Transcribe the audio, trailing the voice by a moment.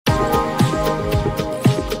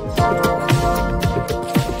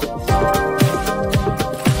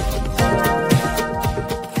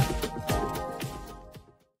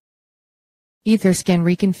Etherscan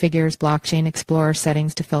Reconfigures blockchain explorer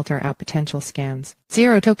settings to filter out potential scams.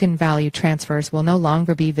 Zero token value transfers will no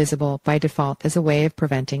longer be visible by default as a way of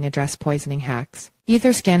preventing address poisoning hacks.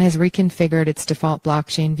 Etherscan has reconfigured its default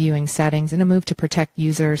blockchain viewing settings in a move to protect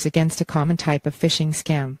users against a common type of phishing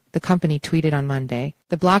scam, the company tweeted on Monday.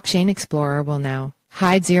 The blockchain explorer will now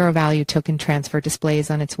hide zero-value token transfer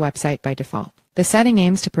displays on its website by default. The setting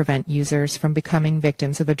aims to prevent users from becoming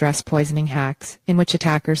victims of address poisoning hacks, in which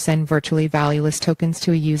attackers send virtually valueless tokens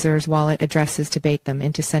to a user's wallet addresses to bait them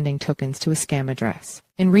into sending tokens to a scam address.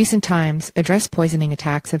 In recent times, address poisoning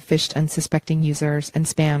attacks have phished unsuspecting users and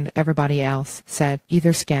spammed everybody else, said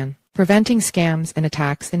Etherscan. Preventing scams and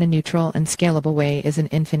attacks in a neutral and scalable way is an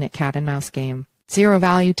infinite cat-and-mouse game.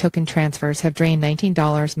 Zero-value token transfers have drained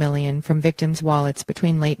 $19 million from victims' wallets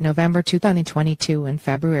between late November 2022 and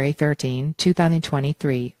February 13,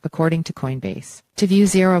 2023, according to Coinbase. To view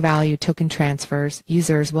zero-value token transfers,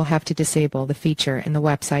 users will have to disable the feature in the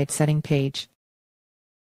website setting page.